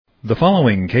The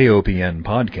following KOPN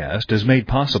podcast is made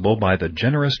possible by the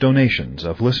generous donations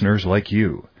of listeners like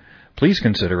you. Please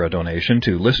consider a donation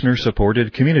to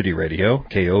listener-supported community radio,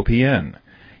 KOPN.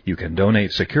 You can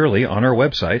donate securely on our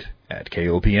website at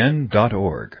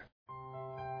kopn.org.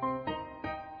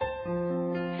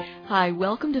 Hi,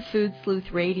 welcome to Food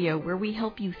Sleuth Radio, where we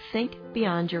help you think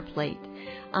beyond your plate.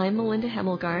 I'm Melinda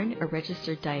Hemmelgarn, a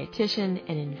registered dietitian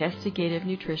and investigative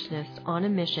nutritionist on a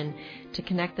mission to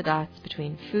connect the dots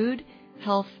between food,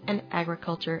 health, and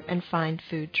agriculture and find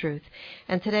food truth.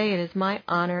 And today it is my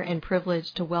honor and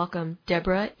privilege to welcome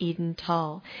Deborah Eden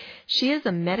Tull. She is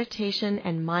a meditation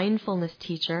and mindfulness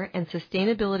teacher and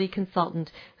sustainability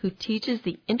consultant who teaches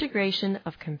the integration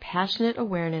of compassionate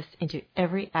awareness into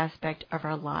every aspect of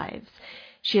our lives.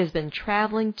 She has been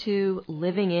traveling to,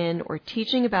 living in, or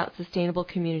teaching about sustainable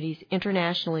communities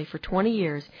internationally for 20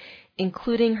 years,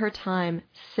 including her time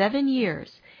 7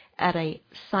 years at a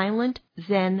silent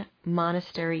Zen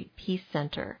monastery peace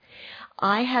center.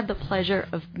 I had the pleasure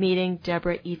of meeting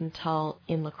Deborah Eden Tull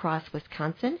in La Crosse,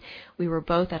 Wisconsin. We were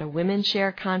both at a Women's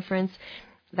Share conference.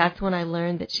 That's when I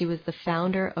learned that she was the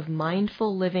founder of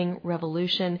Mindful Living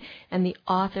Revolution and the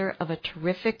author of a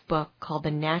terrific book called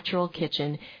The Natural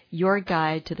Kitchen, Your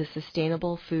Guide to the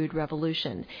Sustainable Food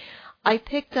Revolution. I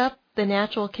picked up The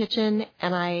Natural Kitchen,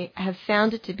 and I have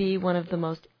found it to be one of the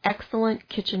most excellent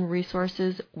kitchen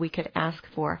resources we could ask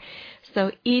for.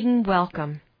 So, Eden,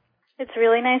 welcome. It's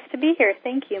really nice to be here.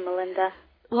 Thank you, Melinda.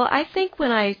 Well, I think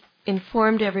when I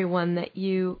informed everyone that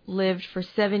you lived for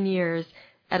 7 years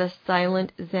at a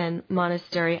silent Zen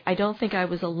monastery, I don't think I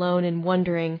was alone in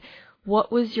wondering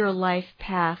what was your life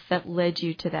path that led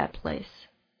you to that place.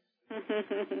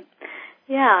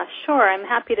 Yeah, sure. I'm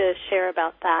happy to share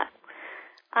about that.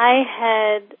 I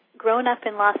had grown up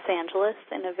in Los Angeles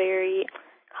in a very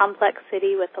complex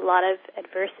city with a lot of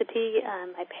adversity.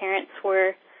 My parents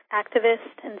were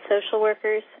activists and social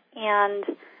workers, and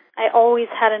I always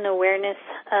had an awareness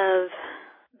of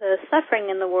the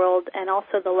suffering in the world and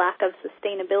also the lack of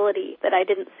sustainability that I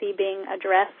didn't see being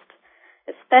addressed,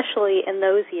 especially in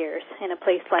those years in a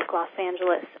place like Los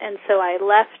Angeles. And so I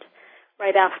left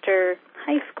right after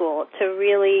high school to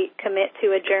really commit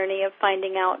to a journey of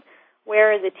finding out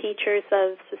where are the teachers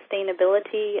of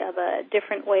sustainability, of a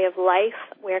different way of life,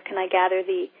 where can I gather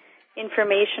the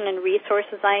information and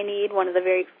resources I need. One of the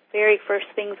very, very first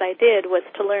things I did was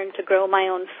to learn to grow my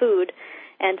own food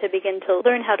and to begin to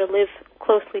learn how to live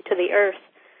closely to the earth.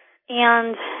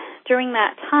 And during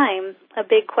that time, a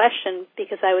big question,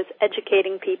 because I was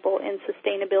educating people in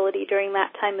sustainability during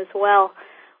that time as well,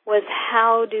 was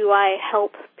how do I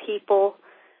help people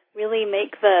really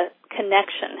make the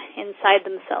connection inside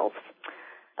themselves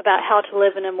about how to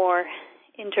live in a more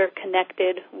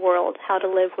interconnected world, how to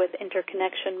live with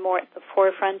interconnection more at the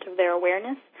forefront of their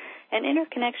awareness. And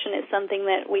interconnection is something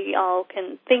that we all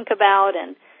can think about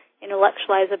and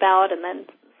intellectualize about and then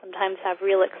sometimes have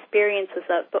real experiences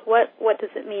of. But what does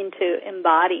it mean to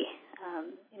embody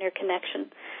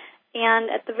interconnection? And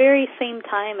at the very same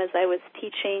time as I was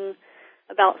teaching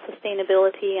about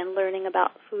sustainability and learning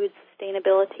about food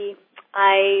sustainability,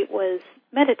 I was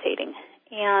meditating.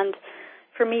 And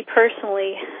for me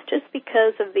personally, just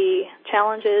because of the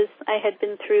challenges I had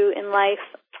been through in life,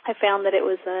 I found that it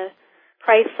was a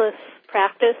priceless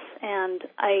practice, and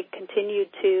I continued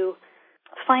to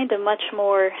find a much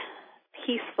more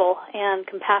peaceful and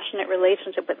compassionate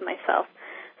relationship with myself.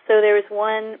 So there was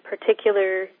one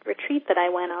particular retreat that I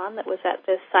went on that was at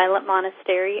this silent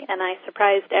monastery, and I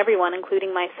surprised everyone,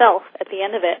 including myself, at the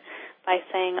end of it by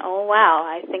saying, oh, wow,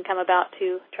 I think I'm about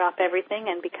to drop everything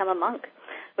and become a monk,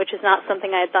 which is not something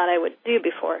I had thought I would do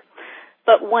before.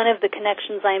 But one of the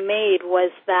connections I made was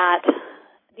that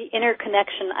the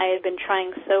interconnection I had been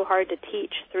trying so hard to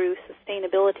teach through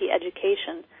sustainability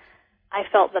education, I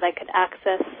felt that I could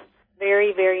access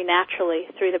very, very naturally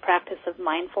through the practice of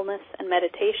mindfulness and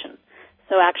meditation.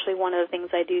 So actually one of the things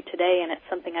I do today, and it's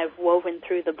something I've woven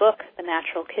through the book, The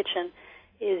Natural Kitchen,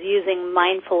 is using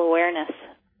mindful awareness,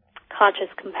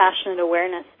 conscious, compassionate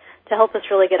awareness, to help us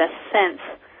really get a sense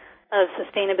of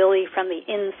sustainability from the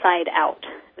inside out.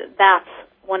 That's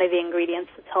one of the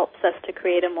ingredients that helps us to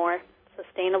create a more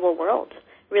sustainable world,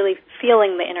 really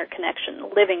feeling the interconnection,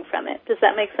 living from it. Does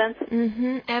that make sense?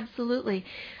 Mm-hmm, absolutely.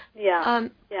 Yeah.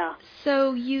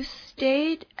 So you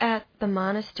stayed at the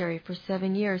monastery for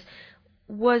 7 years.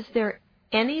 Was there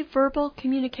any verbal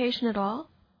communication at all?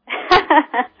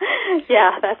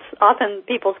 Yeah, that's often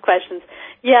people's questions.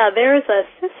 Yeah, there's a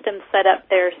system set up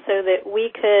there so that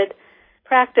we could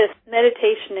practice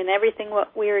meditation in everything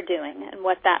what we're doing. And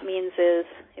what that means is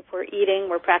if we're eating,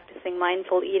 we're practicing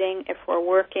mindful eating. If we're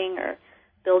working or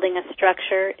building a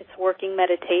structure, it's working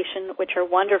meditation, which are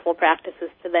wonderful practices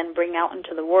to then bring out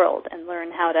into the world and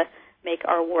learn how to make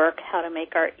our work, how to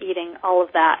make our eating, all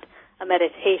of that a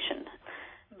meditation.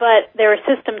 But there are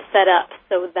systems set up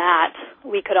so that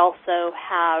we could also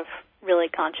have really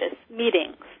conscious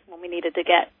meetings when we needed to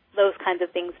get those kinds of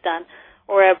things done,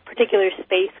 or a particular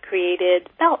space created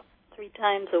about 3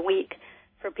 times a week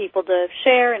for people to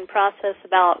share and process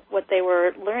about what they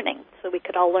were learning, so we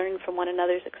could all learn from one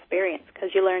another's experience, because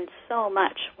you learn so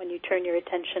much when you turn your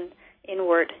attention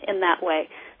inward in that way.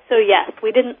 So yes,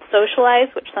 we didn't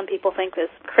socialize, which some people think is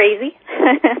crazy,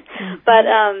 but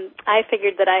I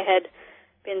figured that I had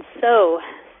been so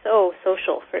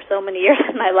social for so many years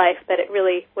in my life that it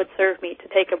really would serve me to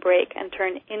take a break and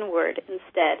turn inward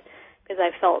instead, because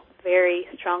I felt very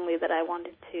strongly that I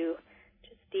wanted to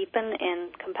just deepen in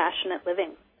compassionate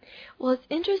living. Well, it's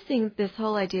interesting, this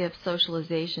whole idea of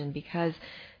socialization, because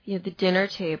the dinner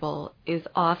table is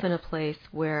often a place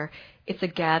where it's a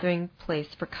gathering place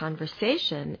for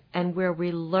conversation, and where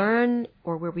we learn,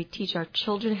 or where we teach our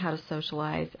children how to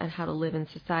socialize and how to live in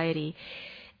society.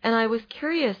 And I was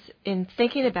curious, in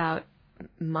thinking about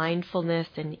mindfulness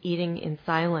and eating in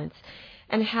silence,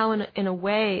 and how in a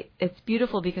way it's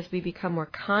beautiful because we become more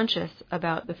conscious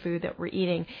about the food that we're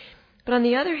eating. But on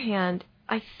the other hand,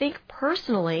 I think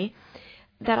personally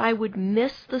that I would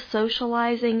miss the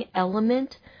socializing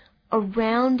element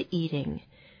around eating.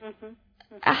 Mm-hmm.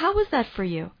 How was that for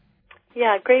you?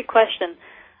 Yeah, great question.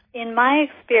 In my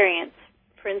experience,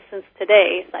 for instance,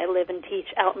 today, as I live and teach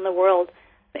out in the world,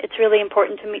 it's really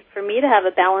important for me to have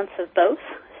a balance of both.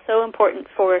 So important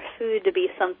for food to be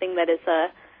something that is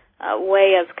a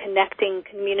way of connecting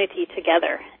community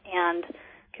together, and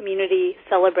community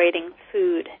celebrating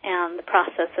food and the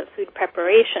process of food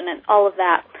preparation and all of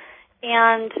that.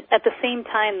 And at the same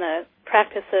time, the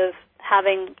practice of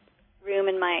having room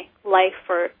in my life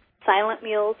for silent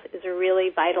meals is really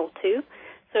vital too.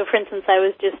 So, for instance, I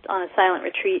was just on a silent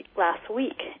retreat last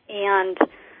week, and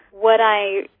what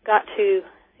I got to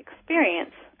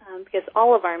experience, because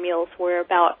all of our meals were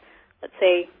about, let's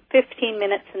say, 15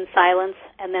 minutes in silence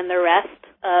and then the rest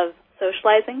of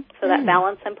socializing, so that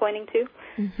balance I'm pointing to.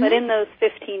 Mm-hmm. But in those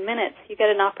 15 minutes, you get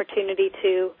an opportunity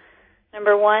to,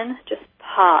 number one, just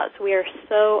pause. We are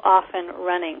so often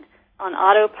running on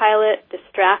autopilot,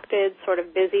 distracted, sort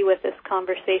of busy with this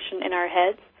conversation in our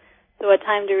heads. So a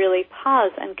time to really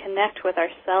pause and connect with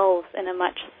ourselves in a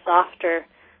much softer,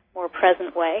 more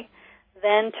present way.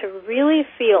 Then to really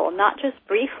feel, not just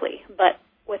briefly, but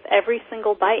with every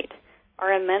single bite,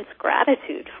 our immense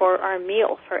gratitude for our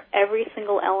meal, for every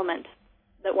single element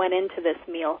that went into this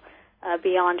meal,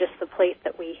 beyond just the plate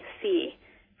that we see,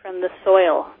 from the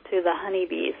soil to the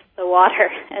honeybees, the water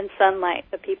and sunlight,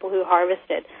 the people who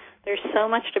harvested. There's so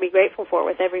much to be grateful for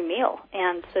with every meal,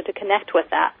 and so to connect with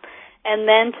that. And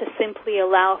then to simply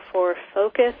allow for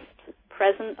focused,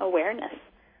 present awareness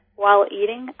while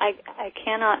eating. I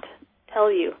cannot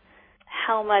tell you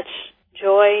how much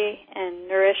joy and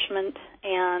nourishment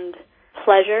and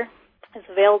pleasure is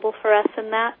available for us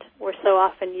in that. We're so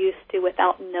often used to,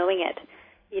 without knowing it,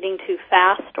 eating too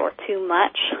fast or too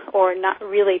much, or not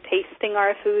really tasting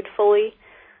our food fully.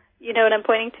 You know what I'm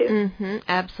pointing to? Mm-hmm,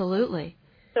 absolutely.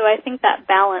 So I think that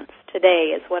balance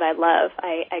today is what I love.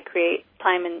 I create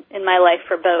time in my life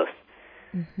for both.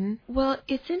 Mm-hmm. Well,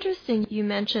 it's interesting you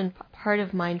mentioned part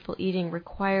of mindful eating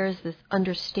requires this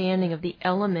understanding of the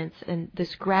elements and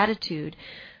this gratitude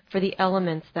for the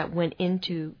elements that went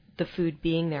into the food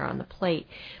being there on the plate.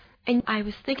 And I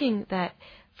was thinking that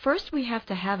first we have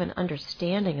to have an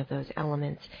understanding of those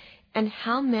elements, and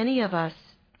how many of us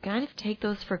kind of take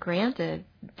those for granted,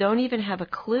 don't even have a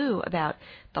clue about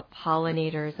the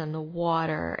pollinators and the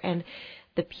water and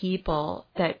the people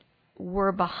that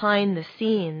were behind the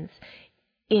scenes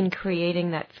in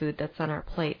creating that food that's on our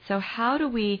plate. So how do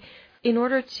we, in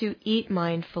order to eat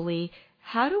mindfully,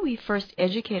 how do we first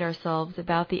educate ourselves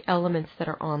about the elements that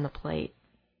are on the plate?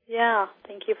 Yeah,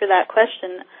 thank you for that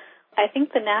question. I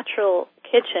think the Natural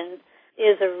Kitchen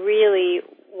is a really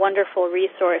wonderful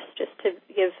resource just to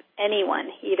give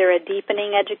anyone either a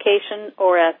deepening education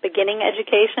or a beginning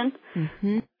education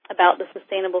about the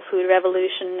sustainable food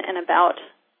revolution and about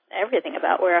everything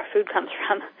about where our food comes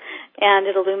from. And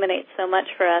it illuminates so much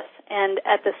for us. And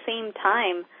at the same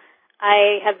time,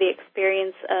 I have the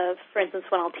experience of, for instance,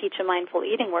 when I'll teach a mindful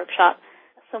eating workshop,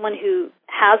 someone who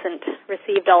hasn't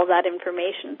received all of that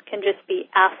information can just be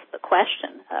asked the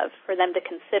question for them to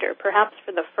consider, perhaps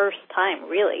for the first time,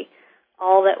 really,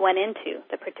 all that went into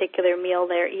the particular meal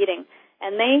they're eating.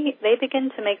 And they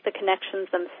begin to make the connections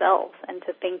themselves and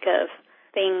to think of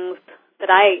things that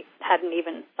I hadn't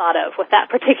even thought of with that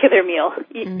particular meal,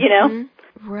 you know?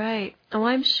 Right. Oh,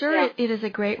 I'm sure it is a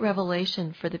great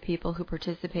revelation for the people who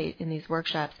participate in these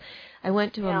workshops. I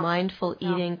went to a mindful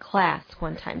eating class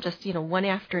one time, just, one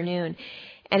afternoon,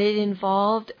 and it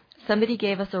involved somebody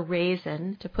gave us a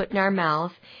raisin to put in our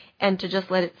mouth and to just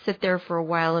let it sit there for a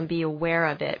while and be aware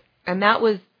of it. And that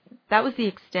was the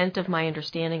extent of my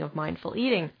understanding of mindful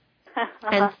eating.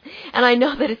 And I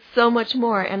know that it's so much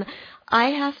more. And I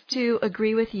have to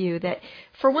agree with you that,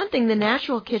 for one thing, the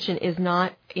Natural Kitchen is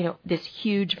not, this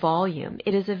huge volume.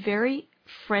 It is a very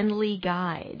friendly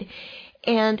guide.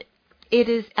 And it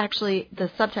is actually,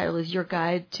 the subtitle is Your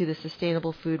Guide to the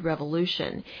Sustainable Food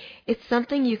Revolution. It's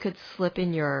something you could slip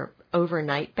in your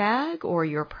overnight bag or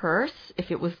your purse,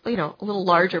 if it was, a little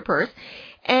larger purse,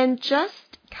 and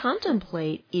just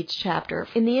contemplate each chapter.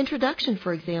 In the introduction,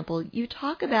 for example, you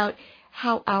talk about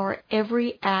how our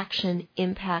every action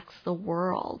impacts the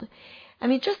world. I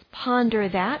mean, just ponder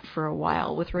that for a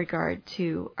while with regard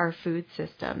to our food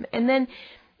system. And then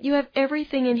you have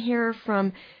everything in here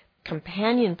from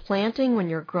companion planting when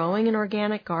you're growing an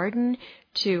organic garden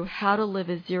to how to live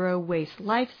a zero-waste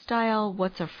lifestyle,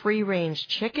 what's a free-range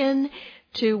chicken,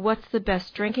 to what's the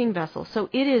best drinking vessel. So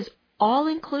it is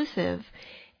all-inclusive,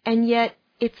 and yet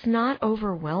it's not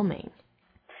overwhelming.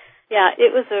 Yeah,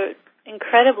 it was an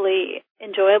incredibly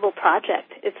enjoyable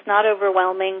project. It's not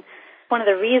overwhelming. One of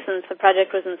the reasons the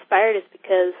project was inspired is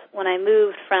because when I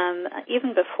moved from,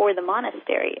 even before the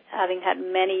monastery, having had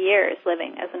many years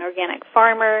living as an organic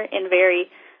farmer in very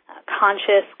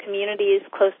conscious communities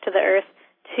close to the earth,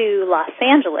 to Los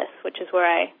Angeles, which is where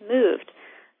I moved,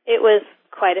 it was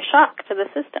quite a shock to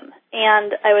the system.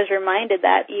 And I was reminded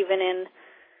that even in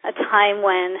a time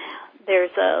when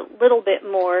there's a little bit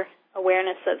more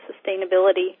awareness of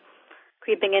sustainability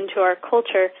creeping into our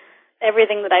culture,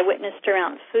 everything that I witnessed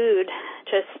around food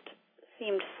just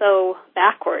seemed so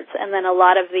backwards. And then a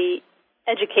lot of the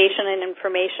education and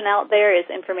information out there is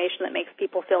information that makes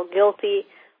people feel guilty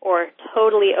or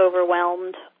totally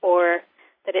overwhelmed, or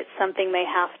that it's something they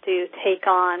have to take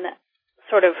on,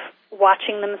 sort of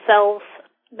watching themselves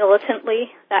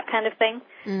militantly, that kind of thing.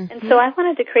 Mm-hmm. And so I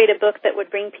wanted to create a book that would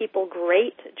bring people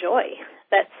great joy,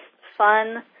 that's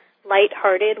fun,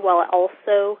 lighthearted, while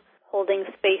also holding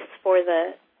space for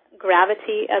the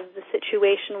gravity of the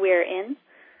situation we're in,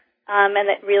 and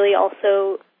that really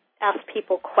also asked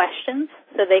people questions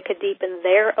so they could deepen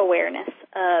their awareness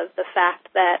of the fact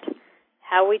that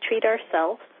how we treat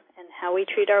ourselves and how we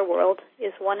treat our world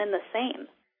is one and the same.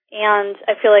 And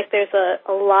I feel like there's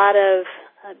a lot of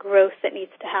growth that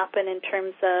needs to happen in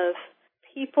terms of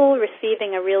people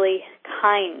receiving a really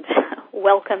kind,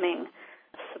 welcoming,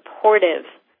 supportive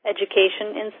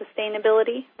education in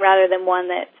sustainability, rather than one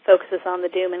that focuses on the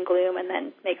doom and gloom and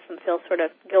then makes them feel sort of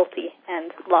guilty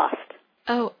and lost.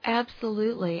 Oh,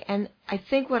 absolutely. And I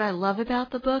think what I love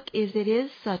about the book is it is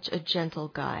such a gentle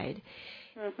guide.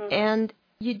 Mm-hmm. And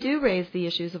you do raise the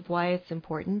issues of why it's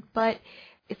important, but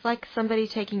it's like somebody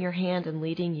taking your hand and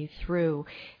leading you through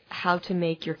how to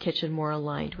make your kitchen more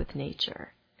aligned with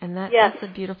nature. And that's a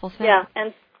beautiful thing. Yeah,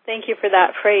 and thank you for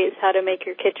that phrase, how to make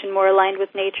your kitchen more aligned with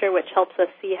nature, which helps us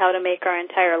see how to make our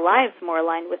entire lives more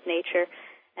aligned with nature.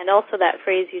 And also that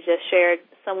phrase you just shared,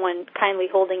 someone kindly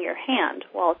holding your hand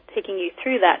while taking you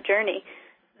through that journey.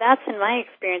 That's, in my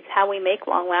experience, how we make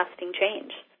long-lasting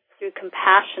change, through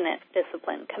compassionate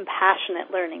discipline,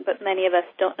 compassionate learning. But many of us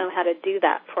don't know how to do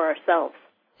that for ourselves.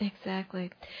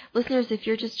 Exactly. Listeners, if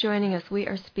you're just joining us, we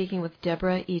are speaking with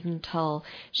Deborah Eden Tull.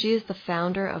 She is the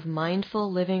founder of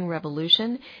Mindful Living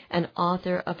Revolution and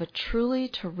author of a truly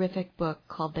terrific book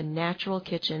called The Natural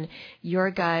Kitchen,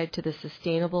 Your Guide to the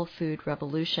Sustainable Food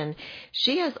Revolution.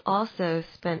 She has also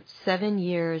spent 7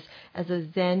 years as a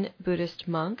Zen Buddhist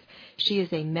monk. She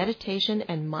is a meditation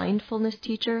and mindfulness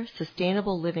teacher,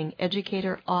 sustainable living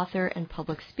educator, author, and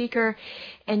public speaker.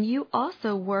 And you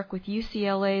also work with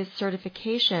UCLA's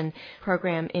certification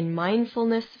program in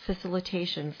mindfulness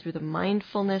facilitation through the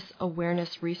Mindfulness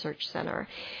Awareness Research Center.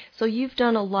 So you've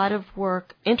done a lot of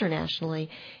work internationally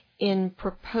in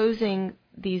proposing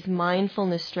these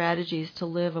mindfulness strategies to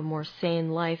live a more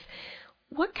sane life.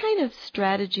 What kind of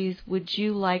strategies would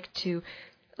you like to,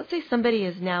 let's say somebody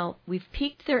is now, we've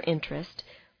piqued their interest,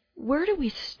 where do we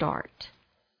start?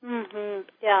 Mm-hmm.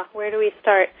 Yeah, where do we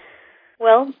start?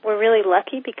 Well, we're really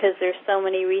lucky because there's so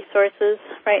many resources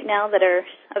right now that are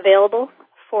available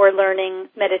for learning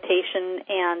meditation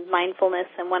and mindfulness.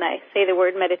 And when I say the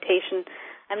word meditation,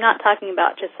 I'm not talking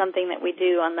about just something that we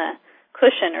do on the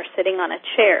cushion or sitting on a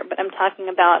chair, but I'm talking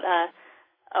about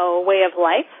a way of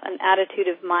life, an attitude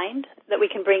of mind that we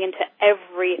can bring into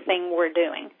everything we're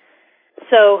doing.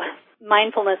 So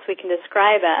mindfulness we can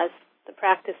describe as the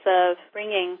practice of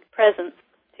bringing presence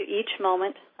to each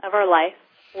moment of our life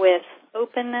with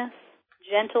openness,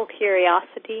 gentle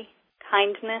curiosity,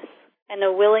 kindness, and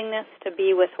a willingness to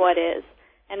be with what is.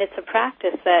 And it's a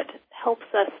practice that helps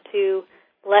us to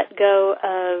let go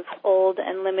of old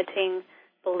and limiting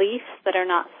beliefs that are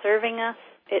not serving us.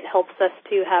 It helps us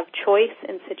to have choice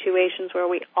in situations where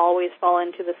we always fall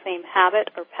into the same habit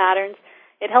or patterns.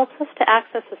 It helps us to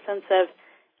access a sense of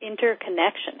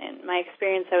interconnection. In my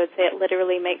experience, I would say it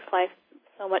literally makes life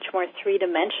so much more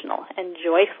three-dimensional and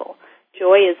joyful.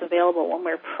 Joy is available when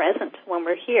we're present, when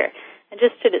we're here. And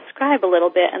just to describe a little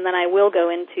bit, and then I will go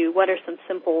into what are some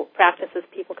simple practices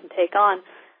people can take on.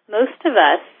 Most of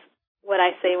us, what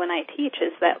I say when I teach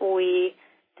is that we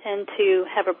tend to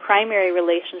have a primary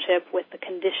relationship with the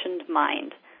conditioned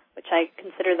mind, which I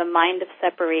consider the mind of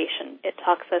separation. It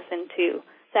talks us into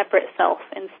separate self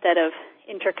instead of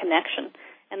interconnection.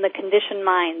 And the conditioned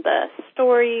mind, the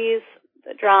stories,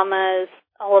 the dramas,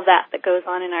 all of that goes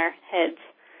on in our heads,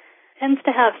 tends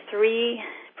to have three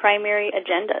primary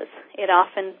agendas. It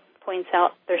often points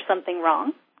out there's something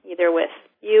wrong, either with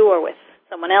you or with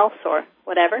someone else or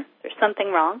whatever. There's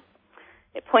something wrong.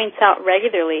 It points out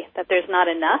regularly that there's not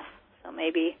enough, so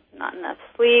maybe not enough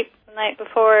sleep the night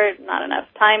before, not enough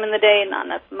time in the day, not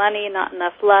enough money, not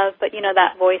enough love, but you know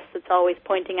that voice that's always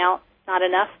pointing out not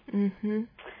enough? Mm-hmm.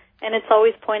 And it's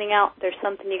always pointing out there's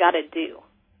something you got to do,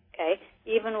 okay,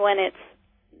 even when it's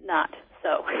not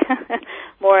so.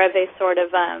 More of a sort of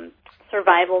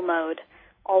survival mode,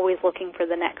 always looking for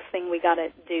the next thing we got to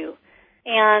do.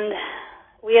 And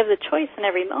we have the choice in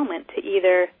every moment to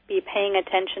either be paying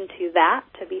attention to that,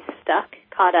 to be stuck,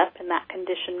 caught up in that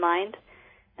conditioned mind,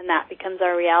 and that becomes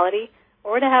our reality,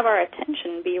 or to have our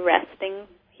attention be resting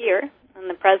here in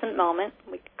the present moment.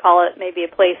 We could call it maybe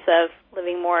a place of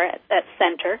living more at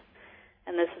center,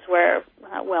 and this is where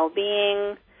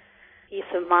well-being, peace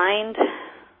of mind,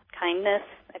 kindness,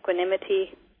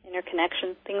 equanimity,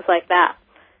 interconnection, things like that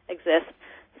exist.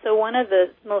 So one of the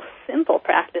most simple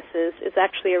practices is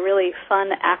actually a really fun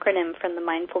acronym from the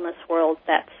mindfulness world.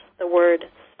 That's the word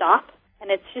STOP. And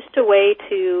it's just a way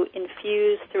to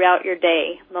infuse throughout your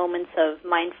day moments of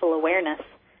mindful awareness.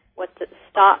 What the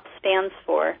STOP stands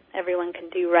for, everyone can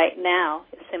do right now,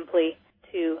 is simply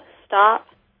to stop,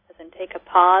 as in take a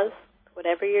pause,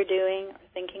 whatever you're doing or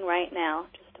thinking right now,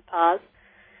 just to pause,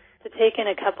 to take in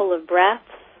a couple of breaths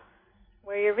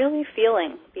where you're really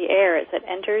feeling the air as it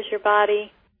enters your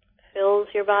body, fills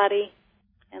your body,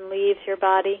 and leaves your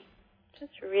body,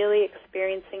 just really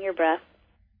experiencing your breath.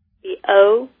 The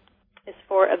O is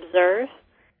for observe,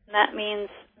 and that means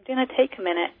I'm going to take a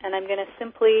minute and I'm going to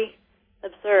simply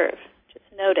observe, just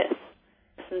notice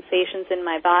sensations in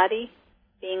my body,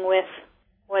 being with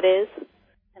what is,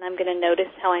 and I'm going to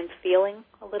notice how I'm feeling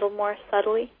a little more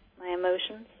subtly, my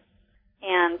emotions,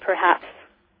 and perhaps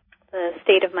the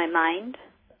state of my mind.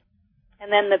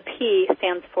 And then the P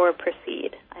stands for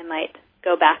proceed. I might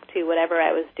go back to whatever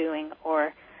I was doing,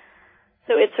 or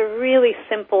so it's a really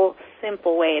simple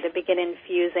way to begin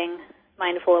infusing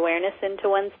mindful awareness into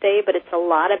one's day, but it's a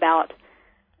lot about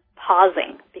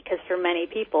pausing, because for many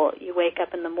people, you wake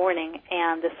up in the morning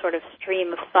and this sort of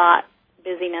stream of thought,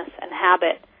 busyness, and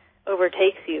habit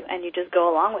overtakes you, and you just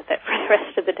go along with it for the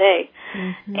rest of the day.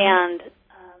 Mm-hmm. And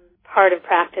part of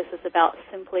practice is about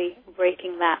simply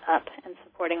breaking that up and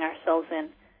supporting ourselves in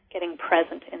getting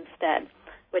present instead,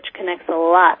 which connects a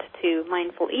lot to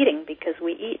mindful eating, because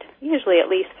we eat usually at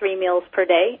least 3 meals per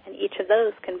day, and each of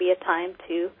those can be a time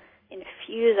to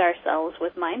infuse ourselves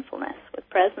with mindfulness, with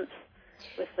presence,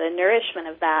 with the nourishment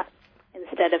of that,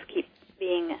 instead of keep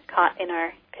being caught in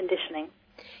our conditioning.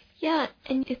 Yeah,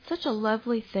 and it's such a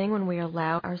lovely thing when we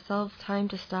allow ourselves time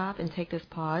to stop and take this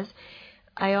pause.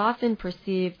 I often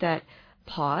perceive that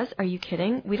pause, are you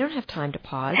kidding? We don't have time to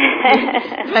pause,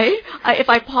 right? If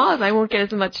I pause, I won't get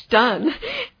as much done,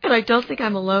 and I don't think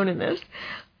I'm alone in this.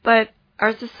 But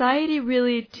our society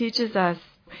really teaches us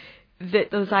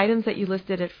that those items that you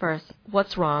listed at first,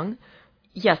 what's wrong?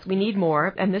 Yes, we need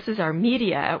more, and this is our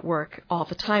media at work all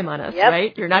the time on us, yep.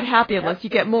 Right? You're not happy unless you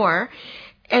get more.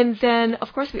 And then,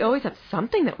 of course, we always have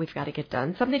something that we've got to get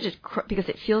done, something because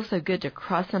it feels so good to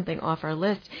cross something off our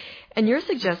list. And you're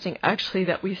suggesting actually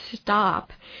that we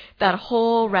stop that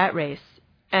whole rat race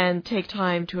and take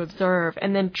time to observe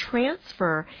and then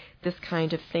transfer this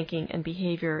kind of thinking and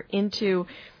behavior into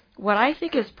what I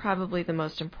think is probably the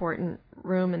most important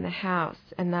room in the house,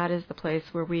 and that is the place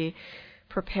where we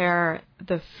prepare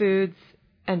the foods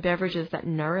and beverages that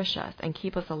nourish us and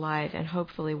keep us alive and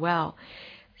hopefully well.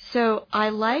 So I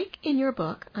like in your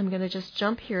book, I'm going to just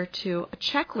jump here to a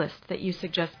checklist that you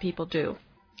suggest people do.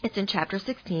 It's in Chapter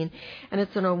 16, and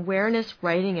it's an awareness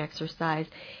writing exercise.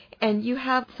 and you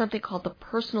have something called the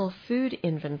Personal Food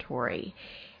Inventory.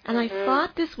 And I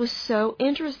thought this was so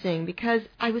interesting because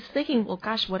I was thinking, well,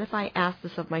 gosh, what if I ask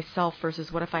this of myself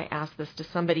versus what if I ask this to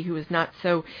somebody who is not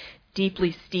so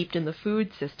deeply steeped in the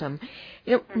food system?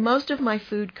 Most of my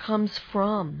food comes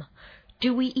from.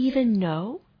 Do we even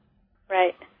know?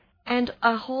 Right. And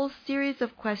a whole series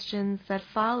of questions that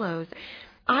follows.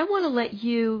 I want to let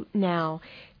you now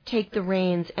take the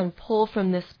reins and pull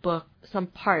from this book some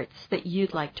parts that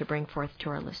you'd like to bring forth to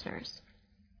our listeners.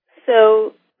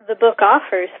 So the book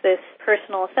offers this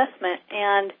personal assessment,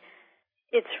 and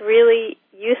it's really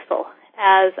useful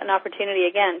as an opportunity,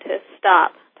 again, to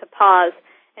stop, to pause,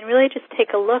 and really just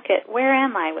take a look at where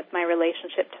am I with my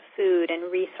relationship to food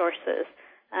and resources.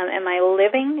 Am I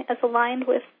living as aligned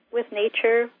with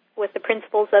nature, with the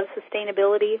principles of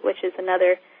sustainability, which is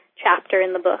another chapter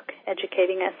in the book,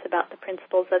 educating us about the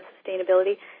principles of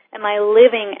sustainability? Am I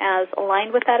living as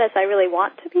aligned with that as I really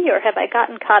want to be, or have I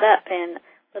gotten caught up in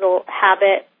little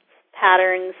habit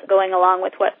patterns going along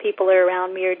with what people are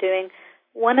around me are doing?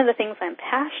 One of the things I'm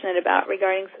passionate about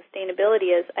regarding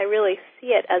sustainability is I really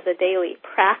see it as a daily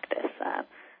practice, a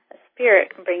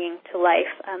spirit bringing to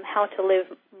life, how to live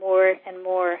more and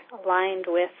more aligned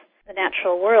with the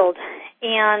natural world.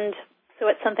 And so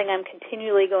it's something I'm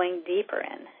continually going deeper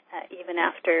in, even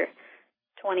after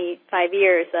 25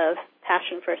 years of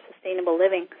passion for sustainable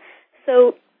living.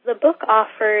 So the book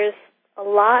offers a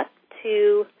lot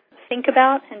to think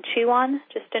about and chew on,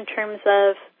 just in terms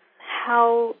of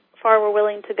how far we're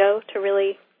willing to go to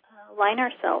really align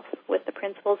ourselves with the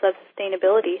principles of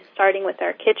sustainability, starting with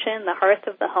our kitchen, the hearth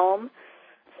of the home,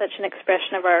 such an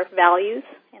expression of our values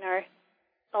in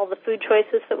all the food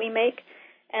choices that we make,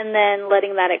 and then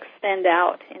letting that extend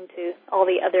out into all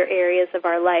the other areas of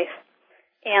our life.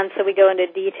 And so we go into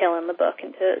detail in the book,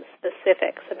 into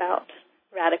specifics about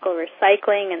radical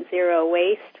recycling and zero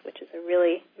waste, which is a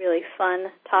really, really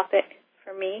fun topic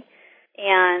for me,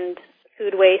 and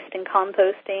food waste and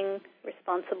composting,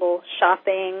 responsible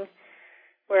shopping,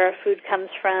 where our food comes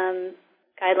from,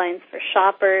 guidelines for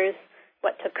shoppers,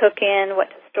 what to cook in, what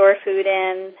to store food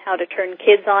in, how to turn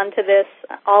kids on to this,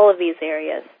 all of these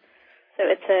areas. So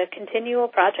it's a continual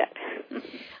project.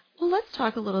 Well, let's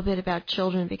talk a little bit about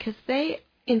children, because they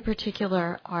in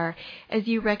particular are, as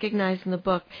you recognize in the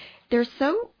book, they're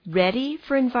so ready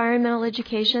for environmental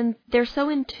education. They're so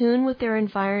in tune with their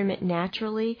environment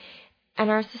naturally. And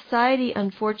our society,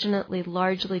 unfortunately,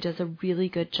 largely does a really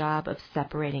good job of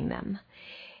separating them.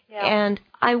 Yeah. And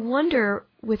I wonder,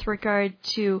 with regard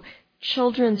to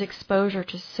children's exposure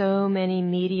to so many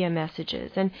media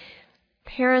messages, and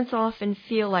parents often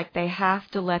feel like they have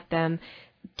to let them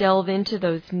delve into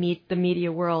the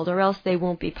media world, or else they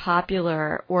won't be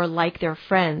popular or like their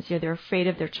friends. They're afraid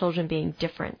of their children being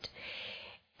different.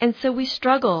 And so we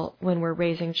struggle when we're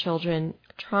raising children,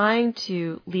 trying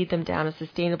to lead them down a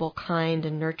sustainable, kind,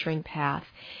 and nurturing path.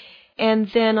 And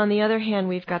then on the other hand,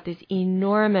 we've got this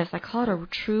enormous, I call it a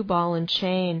true ball and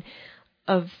chain,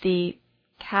 of the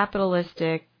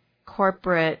capitalistic,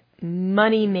 corporate,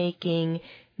 money-making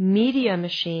media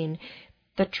machine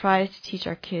that tries to teach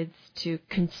our kids to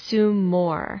consume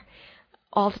more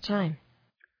all the time.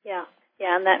 Yeah,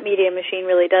 and that media machine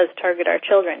really does target our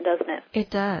children, doesn't it? It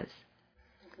does.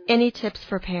 Mm-hmm. Any tips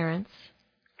for parents?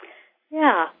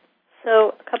 Yeah,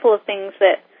 so a couple of things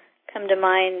that come to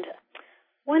mind.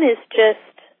 One is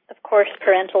just, of course,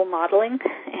 parental modeling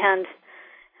and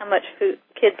how much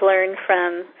kids learn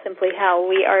from simply how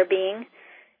we are being.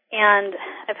 And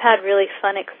I've had really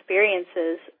fun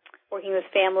experiences working with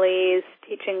families,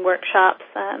 teaching workshops,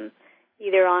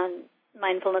 either on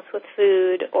mindfulness with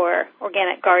food or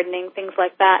organic gardening, things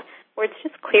like that, where it's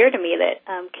just clear to me that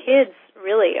kids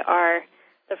really are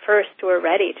the first who are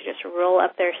ready to just roll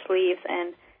up their sleeves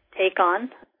and take on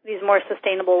these more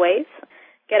sustainable ways,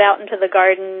 get out into the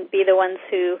garden, be the ones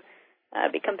who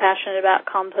become passionate about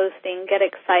composting, get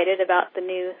excited about the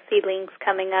new seedlings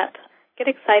coming up, get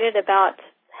excited about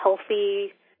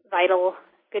healthy, vital,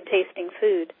 good-tasting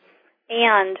food.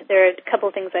 And there are a couple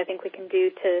of things I think we can do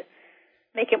to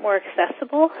make it more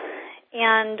accessible.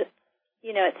 And,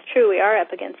 it's true, we are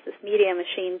up against this media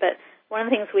machine, but one of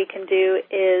the things we can do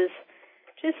is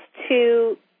just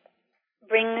to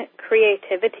bring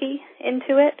creativity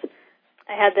into it.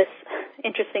 I had this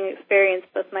interesting experience.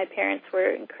 Both my parents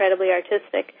were incredibly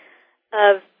artistic,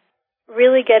 of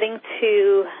really getting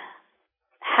to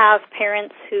have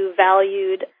parents who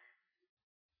valued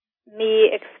me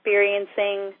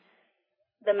experiencing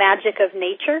the magic of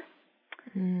nature,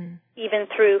 even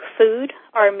through food.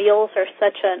 Our meals are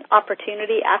such an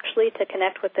opportunity, actually, to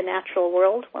connect with the natural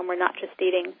world when we're not just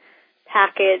eating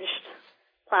packaged,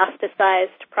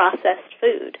 plasticized, processed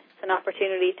food. an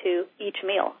opportunity to each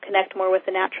meal connect more with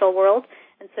the natural world.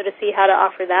 And so to see how to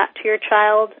offer that to your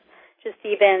child, just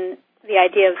even the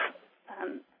idea of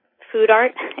food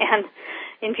art and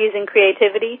infusing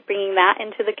creativity, bringing that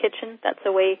into the kitchen, that's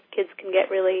a way kids can get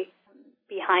really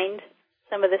behind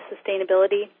some of the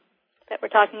sustainability that we're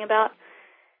talking about.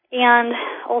 And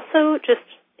also just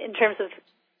in terms of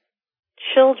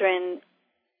children,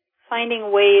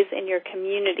 finding ways in your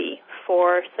community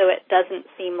so it doesn't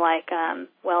seem like,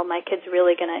 my kid's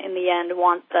really going to, in the end,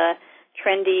 want the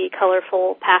trendy,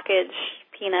 colorful package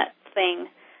peanut thing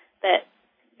that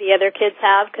the other kids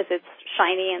have because it's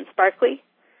shiny and sparkly.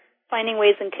 Finding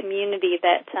ways in community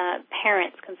that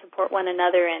parents can support one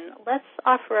another in. Let's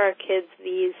offer our kids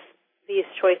these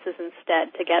choices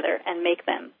instead together and make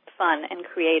them fun and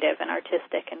creative and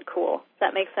artistic and cool. Does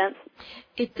that make sense?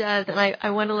 It does, and I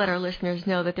want to let our listeners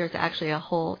know that there's actually a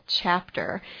whole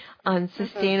chapter on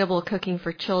sustainable cooking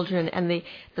for children, and the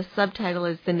subtitle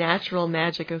is The Natural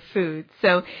Magic of Food.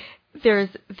 So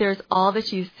there's all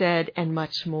that you said and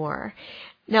much more.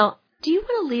 Now, do you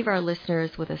want to leave our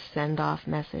listeners with a send-off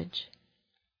message?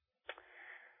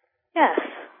 Yes.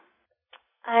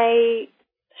 I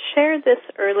shared this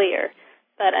earlier,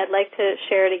 but I'd like to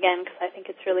share it again because I think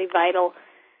it's really vital.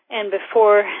 And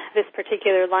before this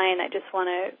particular line, I just want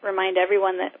to remind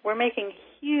everyone that we're making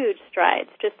huge strides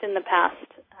just in the past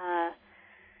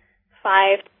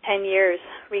 5 to 10 years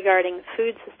regarding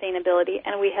food sustainability,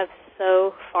 and we have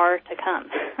so far to come.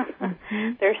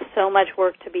 There's so much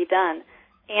work to be done.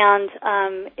 And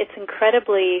it's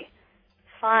incredibly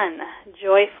fun,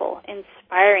 joyful,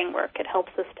 inspiring work. It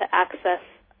helps us to access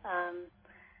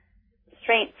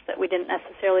strengths that we didn't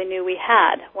necessarily knew we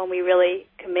had when we really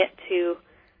commit to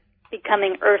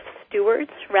becoming earth stewards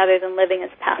rather than living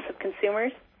as passive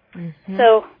consumers.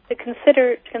 So to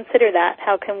consider that,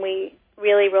 how can we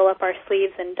really roll up our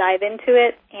sleeves and dive into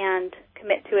it and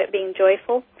commit to it being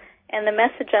joyful? And the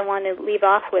message I want to leave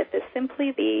off with is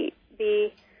simply the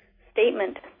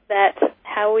statement that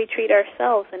how we treat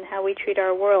ourselves and how we treat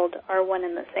our world are one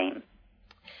and the same.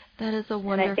 That is a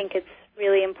wonderful... And I think it's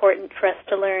really important for us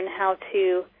to learn how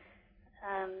to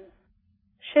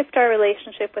shift our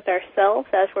relationship with ourselves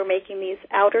as we're making these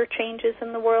outer changes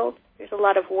in the world. There's a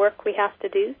lot of work we have to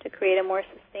do to create a more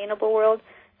sustainable world,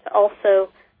 to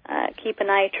also keep an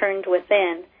eye turned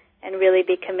within and really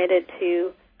be committed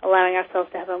to allowing ourselves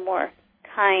to have a more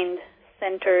kind,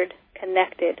 centered,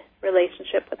 connected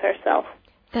relationship with ourselves.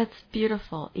 That's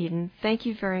beautiful, Eden. Thank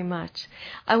you very much.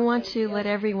 I want to let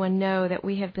everyone know that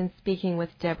we have been speaking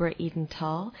with Deborah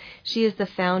Edenthal. She is the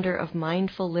founder of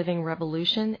Mindful Living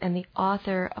Revolution and the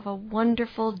author of a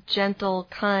wonderful, gentle,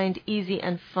 kind, easy,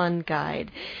 and fun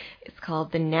guide. It's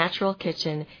called The Natural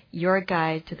Kitchen, Your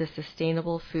Guide to the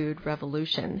Sustainable Food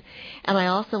Revolution. And I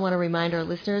also want to remind our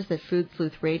listeners that Food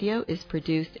Sleuth Radio is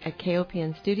produced at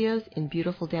KOPN Studios in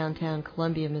beautiful downtown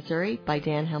Columbia, Missouri by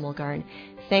Dan Hemmelgarn.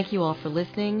 Thank you all for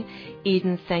listening.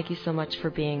 Eden, thank you so much for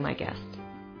being my guest.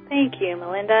 Thank you,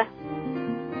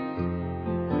 Melinda.